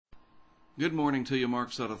Good morning to you,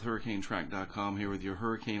 Mark Sutton of HurricaneTrack.com here with your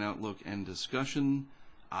hurricane outlook and discussion.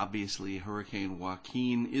 Obviously, Hurricane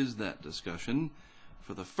Joaquin is that discussion.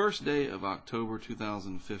 For the first day of October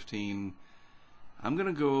 2015, I'm going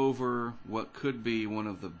to go over what could be one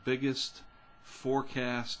of the biggest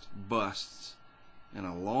forecast busts in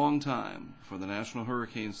a long time for the National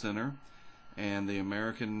Hurricane Center and the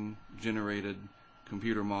American-generated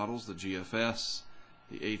computer models, the GFS,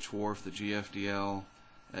 the HWRF, the GFDL,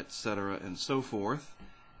 etc., and so forth,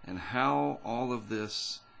 and how all of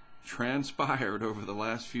this transpired over the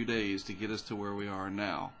last few days to get us to where we are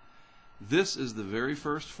now. This is the very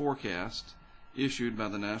first forecast issued by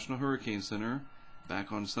the National Hurricane Center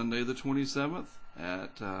back on Sunday the 27th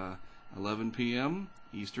at 11 p.m.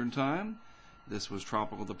 Eastern Time. This was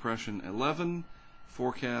Tropical Depression 11,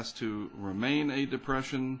 forecast to remain a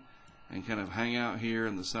depression and kind of hang out here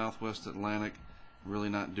in the southwest Atlantic, really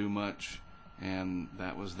not do much. And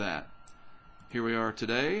that was that. Here we are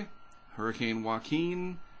today. Hurricane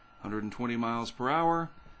Joaquin, 120 miles per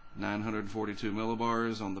hour, 942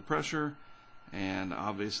 millibars on the pressure, and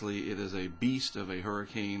obviously it is a beast of a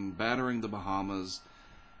hurricane battering the Bahamas.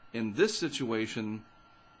 In this situation,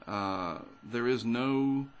 there is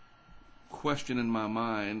no question in my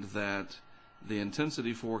mind that the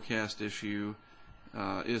intensity forecast issue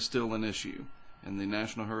is still an issue, and the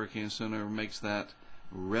National Hurricane Center makes that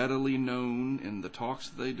readily known in the talks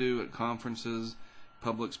that they do at conferences,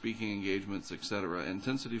 public speaking engagements, etc.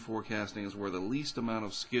 Intensity forecasting is where the least amount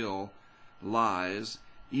of skill lies,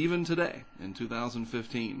 even today in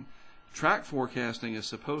 2015. Track forecasting is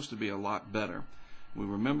supposed to be a lot better. We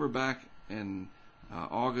remember back in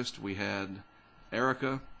August we had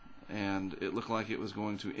Erica, and it looked like it was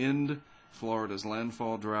going to end Florida's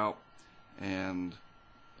landfall drought, and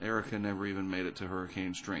Erica never even made it to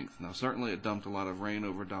hurricane strength. Now, certainly it dumped a lot of rain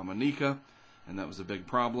over Dominica, and that was a big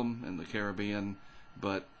problem in the Caribbean,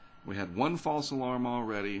 but we had one false alarm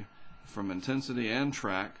already from intensity and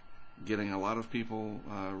track, getting a lot of people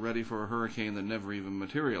ready for a hurricane that never even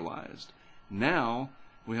materialized. Now,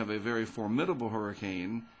 we have a very formidable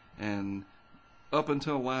hurricane, and up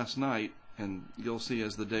until last night, and you'll see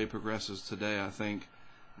as the day progresses today, I think,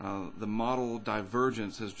 the model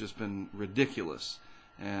divergence has just been ridiculous,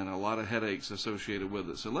 and a lot of headaches associated with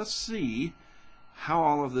it. So let's see how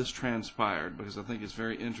all of this transpired, because I think it's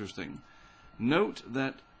very interesting. Note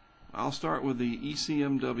that I'll start with the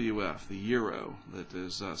ECMWF, the Euro, that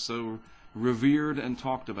is so revered and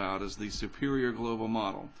talked about as the superior global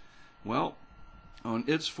model. Well, on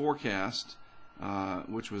its forecast,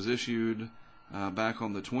 which was issued back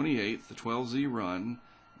on the 28th, the 12Z run,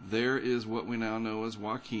 there is what we now know as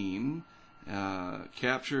Joaquin,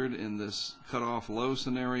 captured in this cutoff low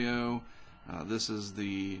scenario. This is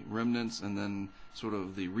the remnants and then sort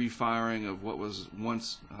of the refiring of what was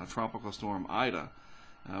once Tropical Storm Ida.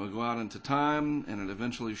 We go out into time, and it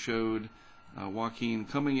eventually showed Joaquin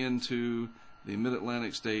coming into the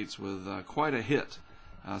mid-Atlantic states with quite a hit.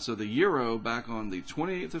 So the Euro back on the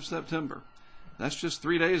 28th of September, that's just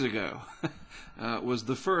 3 days ago, was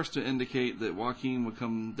the first to indicate that Joaquin would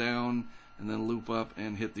come down and then loop up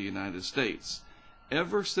and hit the United States.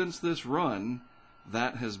 Ever since this run,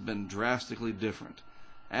 that has been drastically different.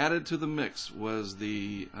 Added to the mix was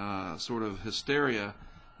the sort of hysteria,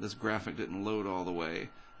 this graphic didn't load all the way,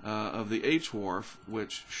 of the HWRF,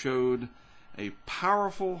 which showed a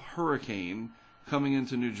powerful hurricane coming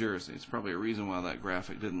into New Jersey. It's probably a reason why that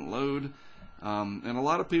graphic didn't load. And a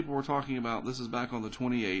lot of people were talking about, this is back on the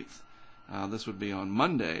 28th, this would be on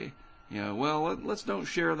Monday. Well, let's don't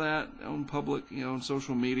share that on public, on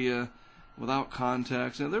social media without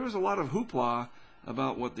context. And there was a lot of hoopla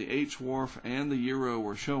about what the HWRF and the Euro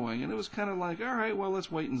were showing, and it was kind of like, all right, well,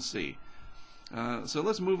 let's wait and see. So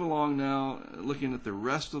let's move along now, looking at the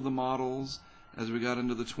rest of the models as we got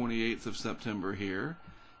into the 28th of September here.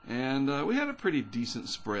 And we had a pretty decent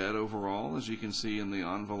spread overall, as you can see in the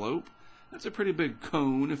envelope. That's a pretty big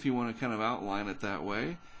cone, if you want to kind of outline it that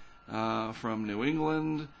way, from New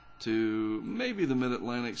England to maybe the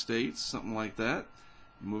mid-Atlantic states, something like that.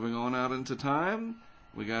 Moving on out into time,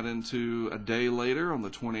 we got into a day later on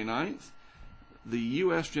the 29th. The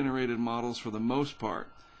U.S.-generated models, for the most part,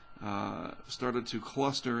 started to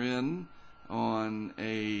cluster in on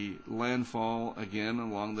a landfall again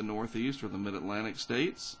along the northeast or the mid-Atlantic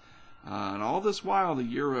states. And all this while, the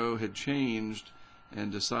Euro had changed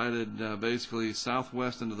and decided basically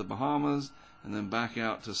southwest into the Bahamas and then back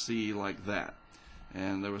out to sea like that.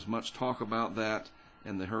 And there was much talk about that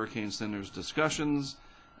in the Hurricane Center's discussions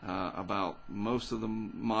about most of the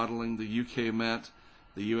modeling the UK Met,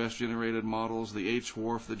 the US generated models, the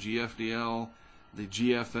HWRF, the GFDL, the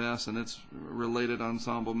GFS and its related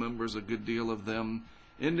ensemble members, a good deal of them,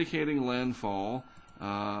 indicating landfall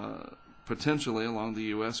potentially along the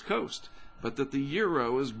U.S. coast. But that the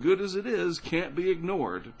Euro, as good as it is, can't be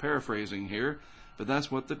ignored. Paraphrasing here, but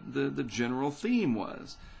that's what the general theme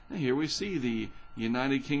was. And here we see the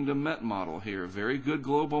United Kingdom Met model here, very good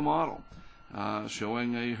global model,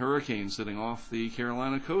 showing a hurricane sitting off the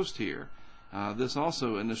Carolina coast here. This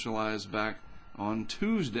also initialized back on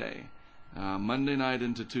Tuesday, Monday night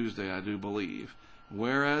into Tuesday, I do believe.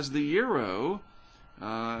 Whereas the Euro,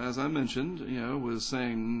 as I mentioned, was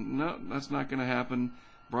saying, no, that's not going to happen,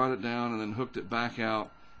 brought it down and then hooked it back out,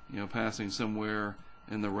 passing somewhere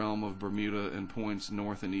in the realm of Bermuda and points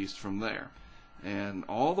north and east from there. And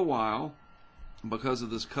all the while, because of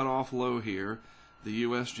this cutoff low here, the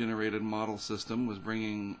U.S. generated model system was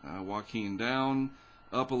bringing Joaquin down,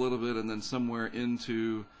 up a little bit, and then somewhere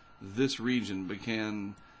into this region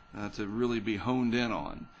began to really be honed in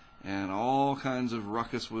on. And all kinds of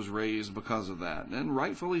ruckus was raised because of that, and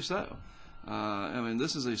rightfully so.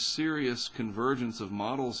 This is a serious convergence of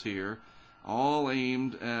models here, all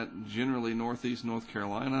aimed at generally northeast North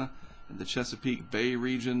Carolina, the Chesapeake Bay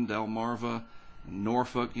region, Delmarva,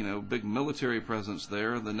 Norfolk, big military presence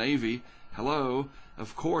there, the Navy. Hello,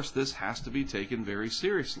 of course this has to be taken very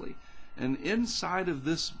seriously. And inside of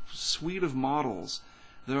this suite of models,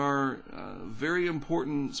 there are very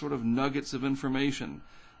important sort of nuggets of information.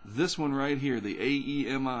 This one right here, the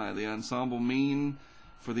AEMI, the ensemble mean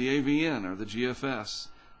for the AVN or the GFS,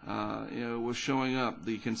 was showing up.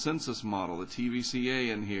 The consensus model, the TVCA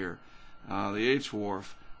in here, the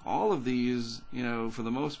HWRF, all of these, for the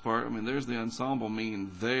most part, there's the ensemble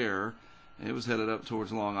mean there. It was headed up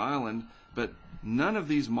towards Long Island, but none of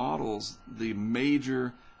these models, the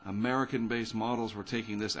major American-based models, were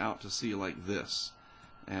taking this out to sea like this.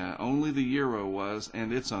 Only the Euro was,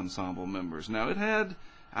 and its ensemble members. Now, it had,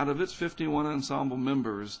 out of its 51 ensemble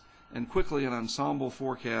members, and quickly an ensemble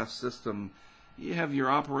forecast system, you have your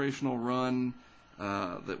operational run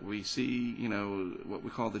that we see, what we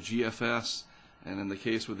call the GFS, and in the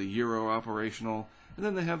case with the Euro operational, and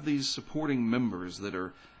then they have these supporting members that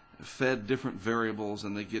are fed different variables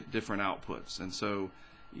and they get different outputs. And so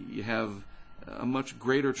you have a much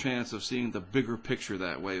greater chance of seeing the bigger picture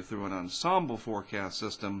that way through an ensemble forecast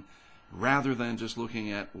system rather than just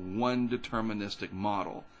looking at one deterministic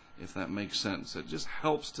model, if that makes sense. It just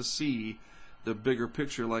helps to see the bigger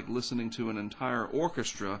picture, like listening to an entire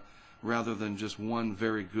orchestra rather than just one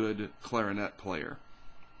very good clarinet player.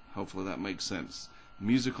 Hopefully that makes sense.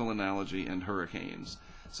 Musical analogy and hurricanes.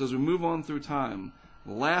 So as we move on through time,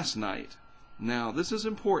 last night, now this is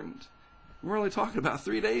important. We're only talking about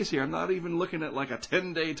 3 days here. I'm not even looking at like a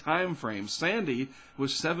 10-day time frame. Sandy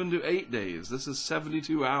was 7 to 8 days. This is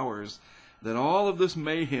 72 hours that all of this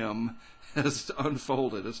mayhem has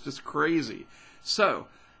unfolded. It's just crazy. So,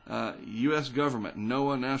 U.S. government,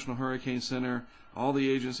 NOAA, National Hurricane Center, all the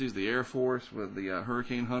agencies, the Air Force with the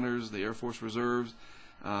hurricane hunters, the Air Force Reserves,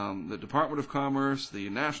 the Department of Commerce, the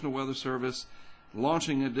National Weather Service,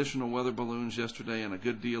 launching additional weather balloons yesterday in a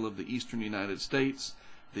good deal of the eastern United States.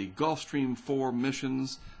 The Gulfstream 4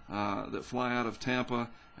 missions that fly out of Tampa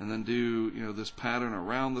and then do this pattern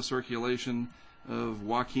around the circulation of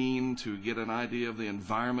Joaquin to get an idea of the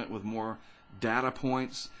environment with more data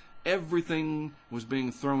points. Everything was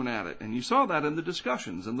being thrown at it, and you saw that in the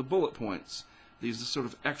discussions and the bullet points. These are sort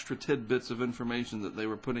of extra tidbits of information that they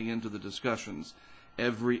were putting into the discussions.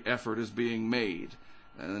 Every effort is being made,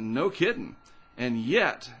 and no kidding. And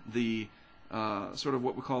yet the sort of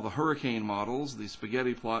what we call the hurricane models, the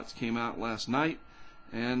spaghetti plots, came out last night,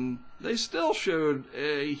 and they still showed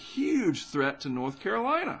a huge threat to North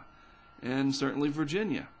Carolina, and certainly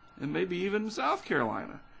Virginia, and maybe even South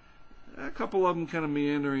Carolina. A couple of them kind of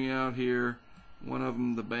meandering out here. One of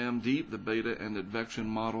them, the BAM Deep, the beta and advection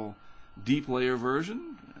model deep layer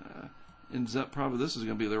version. Ends up probably this is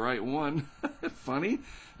going to be the right one. Funny.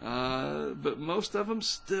 But most of them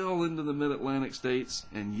still into the mid-Atlantic states,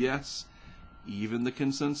 and yes, even the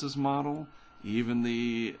consensus model, even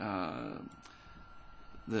the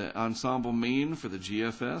ensemble mean for the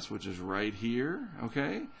GFS, which is right here,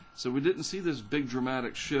 okay? So we didn't see this big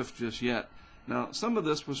dramatic shift just yet. Now, some of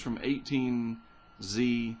this was from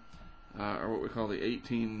 18Z, or what we call the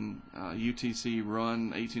 18 UTC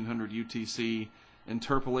run, 1800 UTC,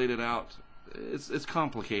 interpolated out. It's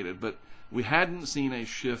complicated, but we hadn't seen a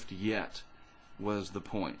shift yet, was the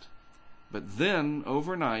point. But then,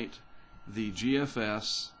 overnight, the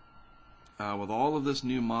GFS, with all of this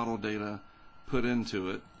new model data put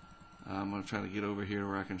into it, I'm going to try to get over here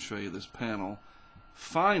where I can show you this panel,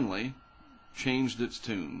 finally changed its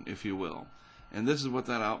tune, if you will. And this is what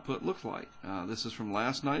that output looked like. This is from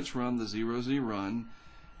last night's run, the 0Z run.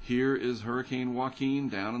 Here is Hurricane Joaquin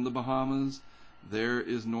down in the Bahamas. There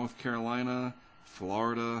is North Carolina,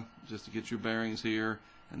 Florida, just to get your bearings here.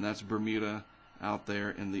 And that's Bermuda out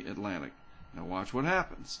there in the Atlantic. Now watch what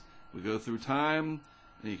happens. We go through time,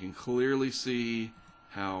 and you can clearly see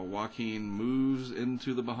how Joaquin moves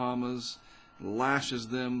into the Bahamas, lashes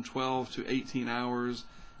them 12 to 18 hours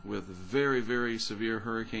with very, very severe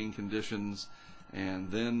hurricane conditions. And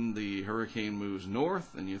then the hurricane moves north,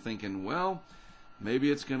 and you're thinking, well,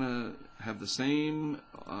 maybe it's going to have the same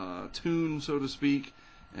tune, so to speak,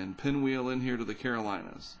 and pinwheel in here to the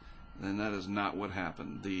Carolinas. And that is not what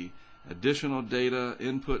happened. The additional data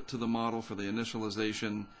input to the model for the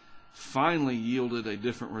initialization finally yielded a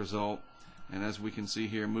different result. And as we can see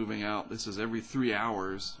here, moving out, this is every 3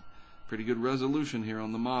 hours. Pretty good resolution here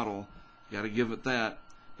on the model. Got to give it that.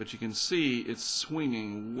 But you can see it's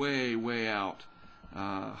swinging way, way out.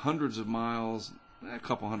 Hundreds of miles, a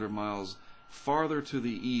couple hundred miles farther to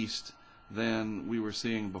the east than we were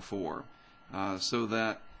seeing before. So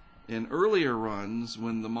that in earlier runs,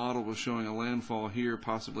 when the model was showing a landfall here,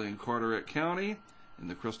 possibly in Carteret County, in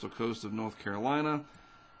the Crystal Coast of North Carolina,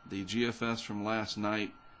 the GFS from last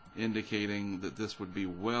night indicating that this would be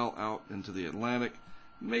well out into the Atlantic,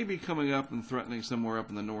 maybe coming up and threatening somewhere up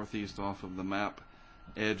in the northeast off of the map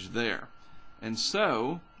edge there. And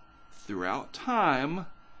so, throughout time,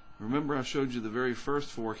 remember I showed you the very first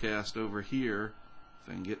forecast over here,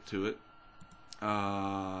 if I can get to it.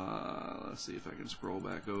 Let's see if I can scroll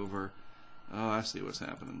back over. Oh, I see what's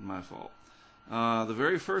happening. My fault. The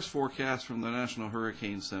very first forecast from the National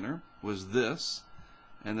Hurricane Center was this.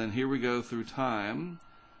 And then here we go through time.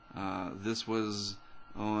 This was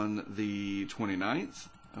on the 29th.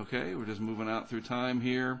 Okay, we're just moving out through time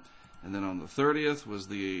here. And then on the 30th was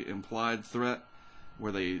the implied threat,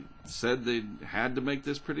 where they said they had to make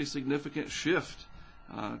this pretty significant shift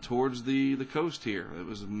towards the coast here. It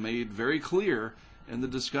was made very clear in the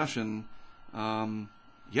discussion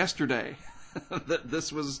yesterday that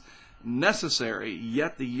this was necessary,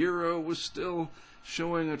 yet the Euro was still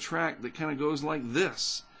showing a track that kind of goes like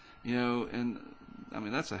this, you know, and I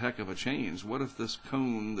mean, that's a heck of a change. What if this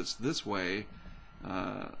cone that's this way,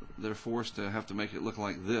 they're forced to have to make it look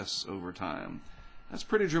like this over time? That's a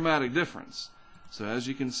pretty dramatic difference. So as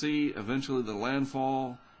you can see, eventually the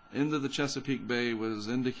landfall into the Chesapeake Bay was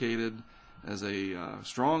indicated as a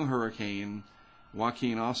strong hurricane.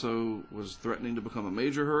 Joaquin also was threatening to become a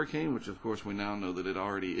major hurricane, which of course we now know that it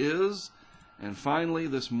already is. And finally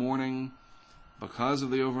this morning, because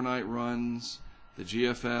of the overnight runs, the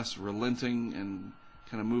GFS relenting and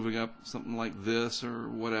kind of moving up something like this or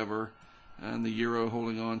whatever, and the Euro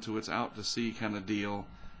holding on to its out to sea kind of deal,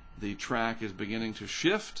 the track is beginning to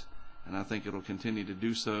shift, and I think it'll continue to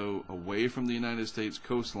do so away from the United States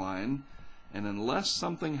coastline. And unless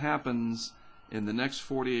something happens in the next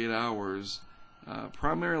 48 hours,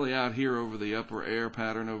 primarily out here over the upper air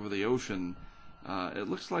pattern over the ocean, it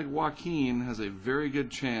looks like Joaquin has a very good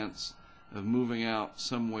chance of moving out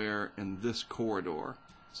somewhere in this corridor.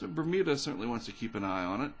 So Bermuda certainly wants to keep an eye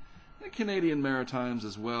on it. The Canadian Maritimes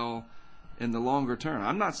as well in the longer term.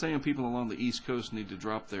 I'm not saying people along the East Coast need to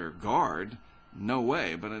drop their guard. No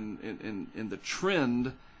way. But in the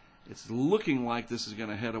trend, it's looking like this is going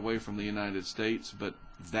to head away from the United States, but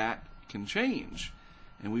that can change.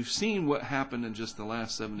 And we've seen what happened in just the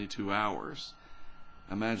last 72 hours.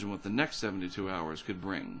 Imagine what the next 72 hours could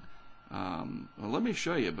bring. Well, let me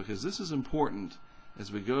show you, because this is important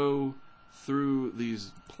as we go through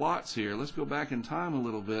these plots here. Let's go back in time a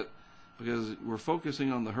little bit, because we're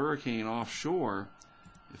focusing on the hurricane offshore.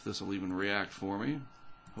 If this will even react for me.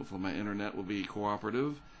 Hopefully my internet will be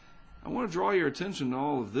cooperative. I want to draw your attention to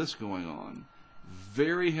all of this going on.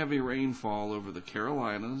 Very heavy rainfall over the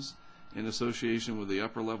Carolinas in association with the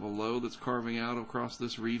upper level low that's carving out across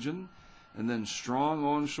this region, and then strong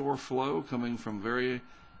onshore flow coming from very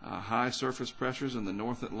high surface pressures in the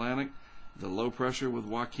North Atlantic, the low pressure with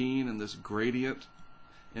Joaquin and this gradient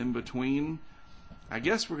in between. I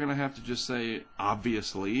guess we're going to have to just say,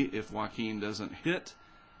 obviously, if Joaquin doesn't hit,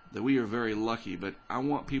 that we are very lucky. But I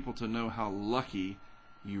want people to know how lucky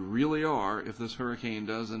you really are if this hurricane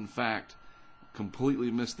does, in fact, completely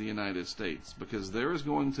miss the United States, because there is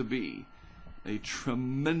going to be a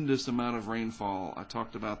tremendous amount of rainfall. I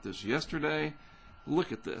talked about this yesterday.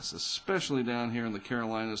 Look at this, especially down here in the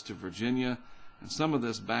Carolinas to Virginia, and some of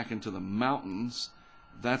this back into the mountains.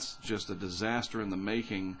 That's just a disaster in the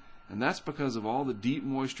making, and that's because of all the deep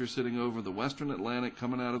moisture sitting over the western Atlantic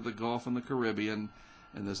coming out of the Gulf and the Caribbean,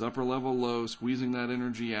 and this upper level low squeezing that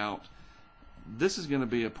energy out. This is going to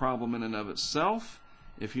be a problem in and of itself.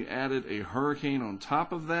 If you added a hurricane on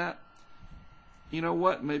top of that, you know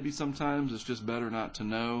what? Maybe sometimes it's just better not to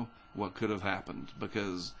know what could have happened,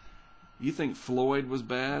 because you think Floyd was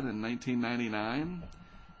bad in 1999?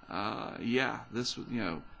 Yeah,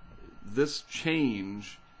 this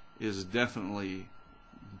change is definitely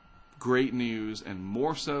great news, and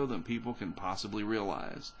more so than people can possibly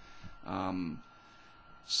realize.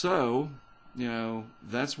 So,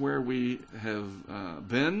 that's where we have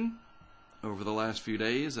been over the last few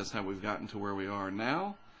days. That's how we've gotten to where we are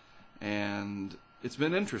now. And it's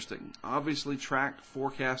been interesting. Obviously, track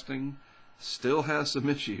forecasting still has some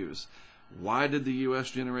issues. Why did the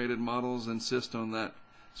U.S.-generated models insist on that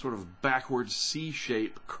sort of backwards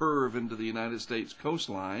C-shape curve into the United States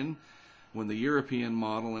coastline when the European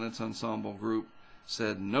model and its ensemble group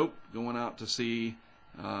said, nope, going out to sea,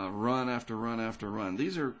 run after run after run?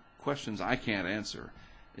 These are questions I can't answer.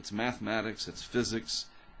 It's mathematics, it's physics,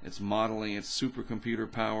 it's modeling, it's supercomputer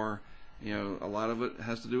power. A lot of it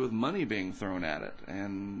has to do with money being thrown at it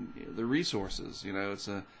and the resources.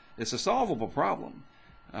 It's a solvable problem.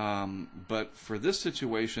 But for this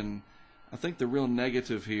situation, I think the real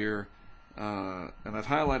negative here, and I've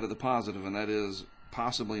highlighted the positive, and that is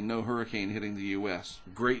possibly no hurricane hitting the U.S.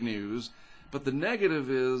 Great news. But the negative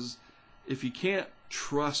is, if you can't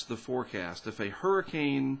trust the forecast, if a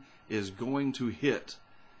hurricane is going to hit,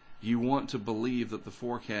 you want to believe that the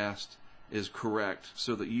forecast is correct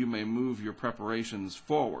so that you may move your preparations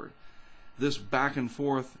forward. This back and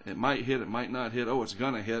forth, it might hit, it might not hit, oh, it's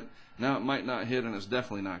going to hit, now it might not hit, and it's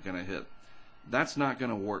definitely not going to hit. That's not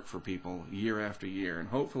going to work for people year after year. And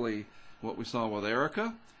hopefully what we saw with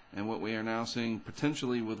Erica and what we are now seeing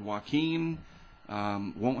potentially with Joaquin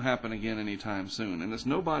won't happen again anytime soon. And it's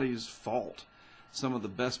nobody's fault. Some of the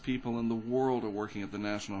best people in the world are working at the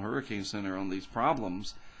National Hurricane Center on these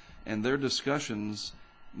problems, and their discussions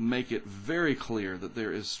make it very clear that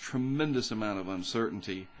there is tremendous amount of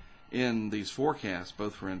uncertainty in these forecasts,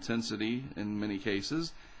 both for intensity in many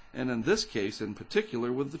cases, and in this case in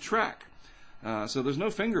particular with the track. So there's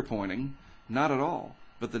no finger pointing, not at all.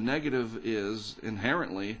 But the negative is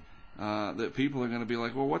inherently that people are going to be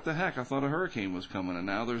like, well, what the heck? I thought a hurricane was coming, and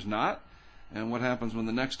now there's not. And what happens when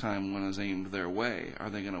the next time one is aimed their way? Are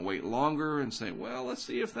they going to wait longer and say, well, let's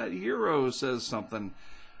see if that Euro says something?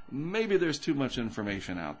 Maybe there's too much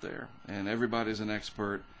information out there, and everybody's an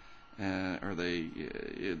expert, or they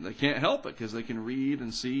can't help it because they can read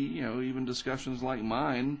and see, even discussions like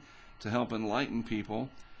mine to help enlighten people.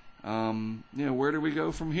 Where do we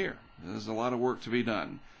go from here? There's a lot of work to be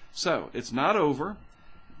done. So it's not over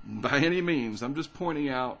by any means. I'm just pointing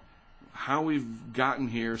out how we've gotten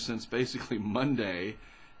here since basically Monday,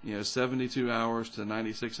 72 hours to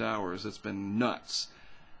 96 hours. It's been nuts.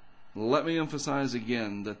 Let me emphasize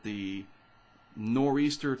again that the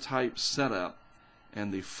nor'easter type setup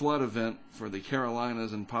and the flood event for the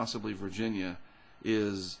Carolinas and possibly Virginia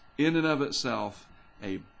is in and of itself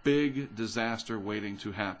a big disaster waiting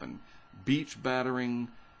to happen. Beach battering,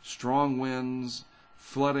 strong winds,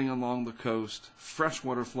 flooding along the coast,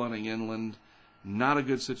 freshwater flooding inland. Not a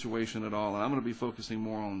good situation at all. And I'm going to be focusing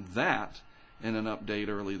more on that in an update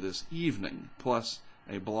early this evening, plus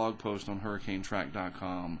a blog post on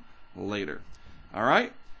hurricanetrack.com later. All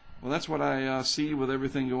right? Well, that's what I see with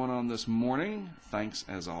everything going on this morning. Thanks,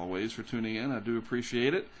 as always, for tuning in. I do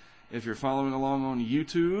appreciate it. If you're following along on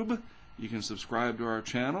YouTube, you can subscribe to our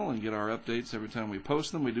channel and get our updates every time we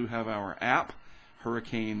post them. We do have our app,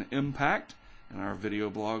 Hurricane Impact, and our video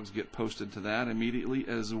blogs get posted to that immediately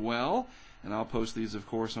as well. And I'll post these, of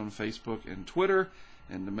course, on Facebook and Twitter,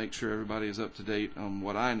 and to make sure everybody is up to date on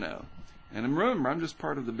what I know. And remember, I'm just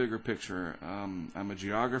part of the bigger picture. I'm a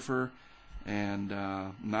geographer and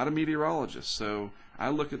not a meteorologist. So I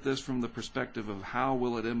look at this from the perspective of how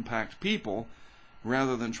will it impact people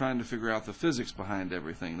rather than trying to figure out the physics behind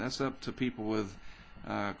everything. That's up to people with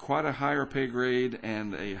quite a higher pay grade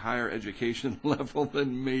and a higher education level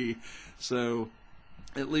than me. So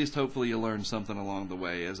at least hopefully you learn something along the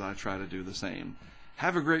way as I try to do the same.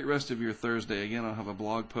 Have a great rest of your Thursday. Again, I'll have a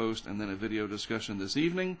blog post and then a video discussion this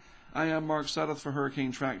evening. I am Mark Sudduth for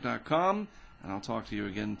hurricanetrack.com, and I'll talk to you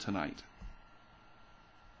again tonight.